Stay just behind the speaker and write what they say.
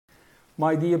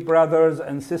My dear brothers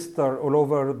and sisters all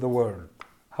over the world,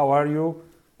 how are you?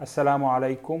 Assalamu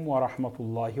alaikum wa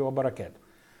rahmatullahi wa barakatuh.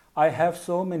 I have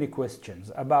so many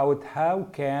questions about how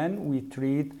can we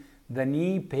treat the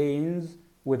knee pains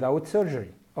without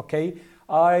surgery. Okay,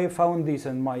 I found this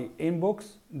in my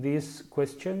inbox. These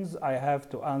questions, I have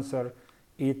to answer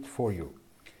it for you.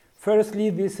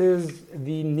 Firstly, this is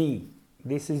the knee.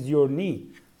 This is your knee.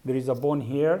 There is a bone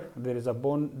here, there is a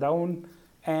bone down,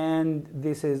 and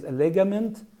this is a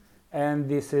ligament, and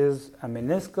this is a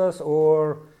meniscus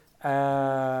or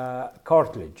a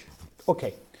cartilage.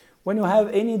 Okay, when you have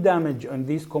any damage on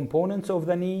these components of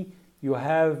the knee, you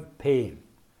have pain.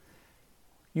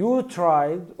 You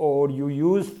tried, or you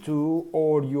used to,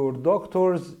 or your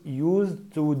doctors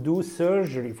used to do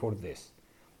surgery for this.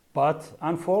 But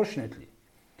unfortunately,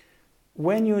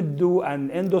 when you do an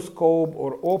endoscope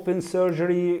or open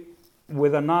surgery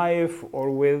with a knife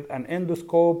or with an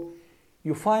endoscope,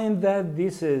 you find that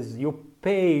you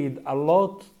paid a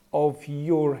lot of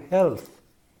your health.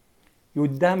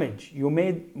 You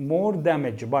made more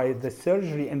damage by the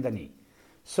surgery in the knee.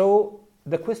 So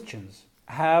the questions,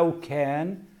 how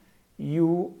can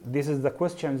you, this is the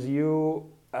questions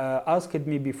you asked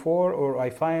me before, or I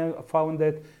found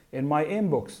it in my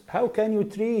inbox. How can you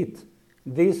treat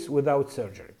this without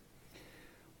surgery?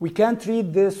 We can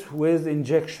treat this with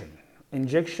injection.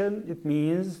 Injection, it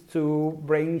means to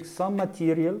bring some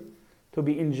material to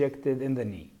be injected in the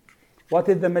knee. What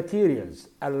is the materials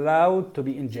allowed to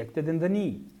be injected in the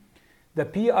knee? The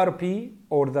PRP,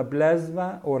 or the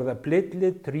plasma, or the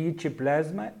platelet-rich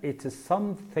plasma, it is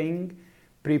something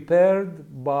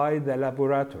prepared by the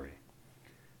laboratory.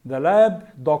 The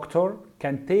lab doctor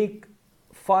can take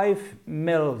 5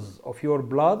 mils of your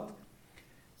blood,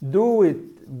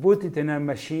 put it in a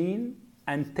machine,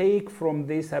 and take from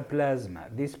this a plasma.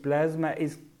 This plasma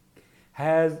is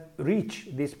rich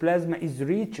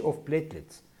of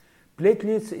platelets.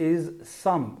 Platelets is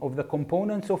some of the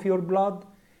components of your blood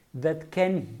that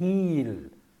can heal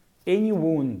any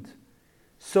wound.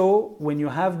 So when you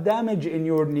have damage in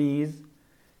your knees,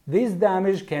 this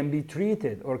damage can be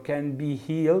treated or can be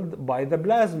healed by the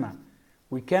plasma.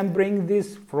 We can bring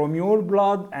this from your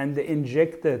blood and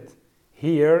inject it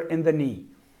here in the knee.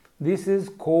 This is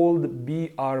called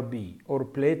BRB, or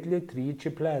platelet-rich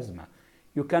plasma.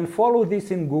 You can follow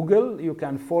this in Google. You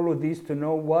can follow this to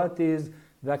know what is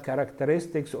the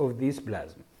characteristics of this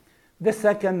plasma. The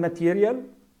second material,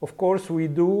 of course, we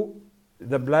do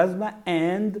the plasma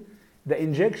and the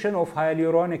injection of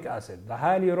hyaluronic acid. The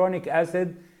hyaluronic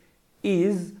acid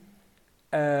is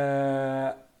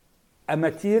a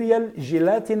material,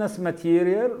 gelatinous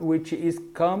material, which is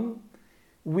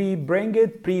we bring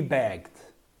it pre-bagged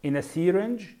in a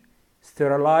syringe,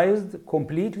 sterilized,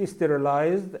 completely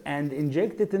sterilized, and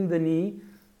inject it in the knee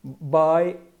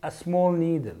by a small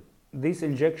needle. This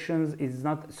injection is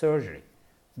not surgery.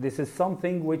 This is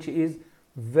something which is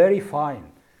very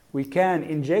fine. We can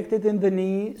inject it in the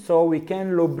knee, so we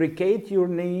can lubricate your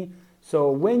knee,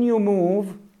 so when you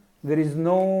move, there is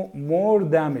no more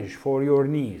damage for your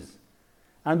knees.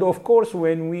 And of course,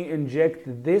 when we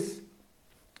inject this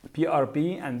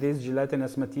PRP and this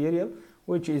gelatinous material,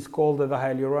 which is called the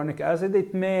hyaluronic acid,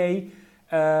 it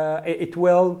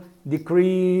will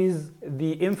decrease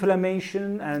the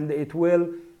inflammation and it will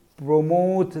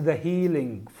promote the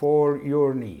healing for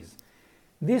your knees.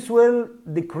 This will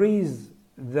decrease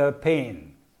the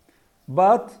pain.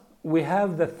 But we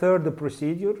have the third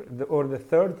procedure, or the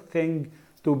third thing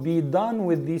to be done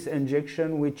with this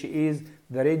injection, which is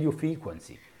the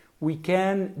radiofrequency. We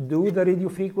can do the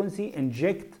radiofrequency, and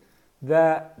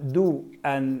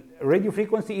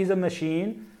radiofrequency is a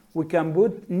machine. We can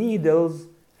put needles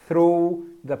through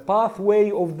the pathway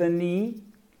of the knee,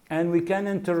 and we can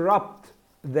interrupt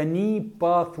the knee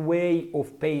pathway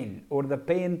of pain, or the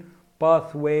pain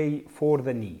pathway for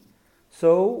the knee.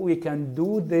 So we can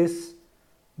do this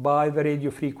by the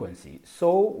radiofrequency.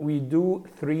 So we do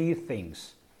 3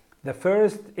 things. The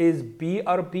first is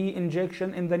PRP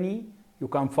injection in the knee. You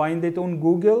can find it on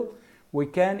Google. We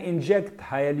can inject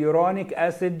hyaluronic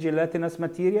acid gelatinous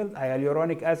material,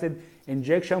 hyaluronic acid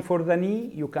injection for the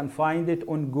knee. You can find it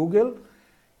on Google.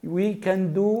 We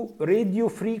can do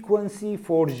radiofrequency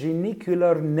for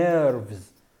genicular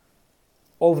nerves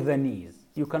of the knees.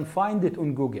 You can find it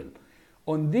on Google.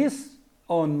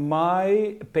 On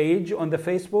my page on the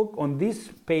Facebook, on this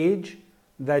page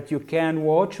that you can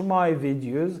watch my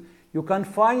videos, you can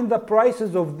find the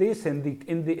prices of this in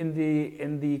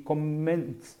the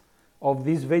comments of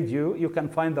this video. You can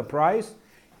find the price.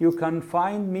 You can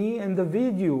find me in the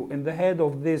video in the head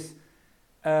of this.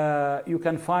 You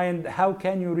can find how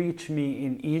can you reach me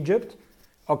in Egypt.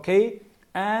 Okay,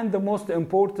 And the most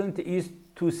important is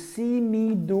to see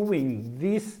me doing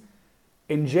these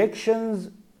injections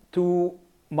to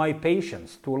my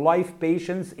patients, to live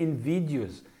patients in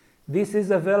videos. This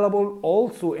is available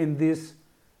also in this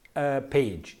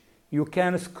page. You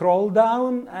can scroll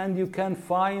down and you can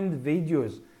find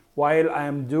videos while I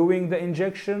am doing the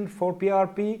injection for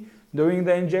PRP, doing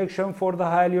the injection for the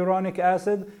hyaluronic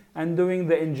acid, and doing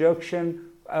the injection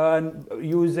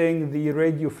using the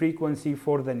radio frequency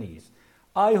for the knees.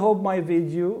 I hope my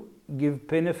video give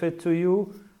benefit to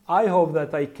you. I hope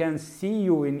that I can see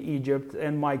you in Egypt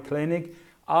in my clinic.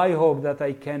 I hope that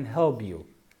I can help you.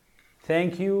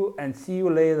 Thank you and see you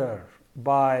later.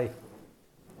 Bye.